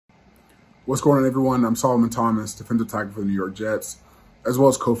What's going on, everyone? I'm Solomon Thomas, defensive tackle for the New York Jets, as well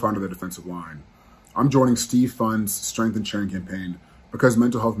as co-founder of the defensive line. I'm joining Steve Fund's Strength and Sharing campaign because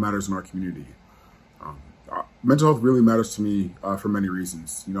mental health matters in our community. Mental health really matters to me for many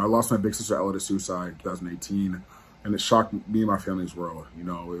reasons. I lost my big sister Ella to suicide in 2018, and it shocked me and my family's world.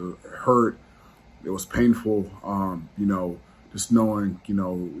 It hurt. It was painful. Just knowing,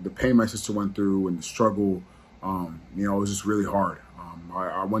 the pain my sister went through and the struggle, it was just really hard.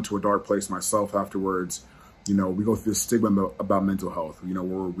 I went to a dark place myself afterwards. We go through this stigma about mental health, where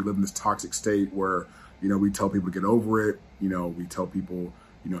we live in this toxic state where, we tell people to get over it. We tell people,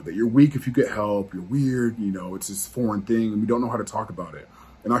 that you're weak if you get help, you're weird, it's this foreign thing, and we don't know how to talk about it.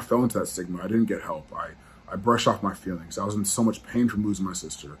 And I fell into that stigma. I didn't get help. I brushed off my feelings. I was in so much pain from losing my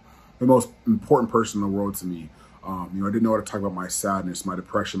sister, the most important person in the world to me. I didn't know how to talk about my sadness, my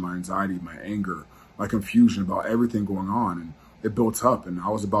depression, my anxiety, my anger, my confusion about everything going on. And it built up, and I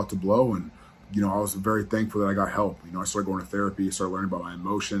was about to blow. And, I was very thankful that I got help. I started going to therapy, started learning about my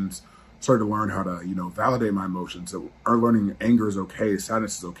emotions, started to learn how to, validate my emotions. Or learning anger is okay,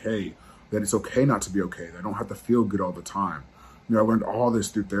 sadness is okay, that it's okay not to be okay, that I don't have to feel good all the time. I learned all this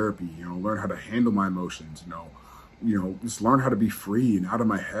through therapy, learn how to handle my emotions, just learn how to be free and out of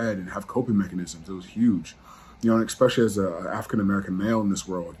my head and have coping mechanisms. It was huge. And especially as an African-American male in this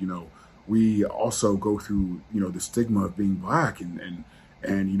world, we also go through, the stigma of being Black and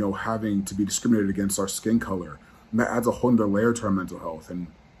having to be discriminated against our skin color. And that adds a whole other layer to our mental health. And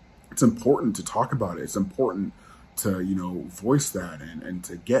it's important to talk about it. It's important to, voice that and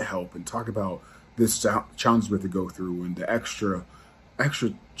to get help and talk about this challenge we have to go through and the extra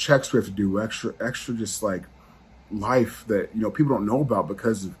checks we have to do, extra just like life that, people don't know about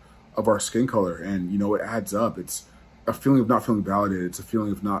because of our skin color. And, it adds up. It's a feeling of not feeling validated. It's a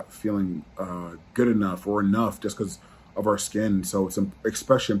feeling of not feeling good enough or enough just because of our skin. So it's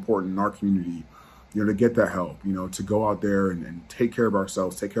especially important in our community, to get that help, to go out there and take care of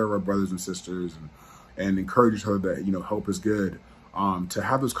ourselves, take care of our brothers and sisters, and encourage each other that, help is good. To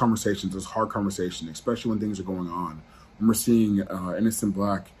have those conversations, those hard conversations, especially when things are going on. When we're seeing innocent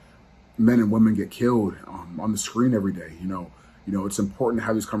Black men and women get killed on the screen every day, it's important to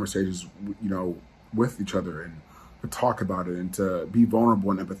have these conversations, with each other and to talk about it and to be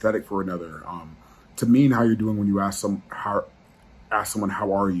vulnerable and empathetic for another. To mean how you're doing when you ask someone, how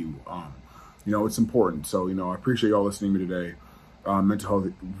are you? It's important. So, I appreciate y'all listening to me today. Mental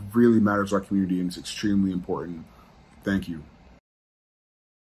health really matters to our community and it's extremely important. Thank you.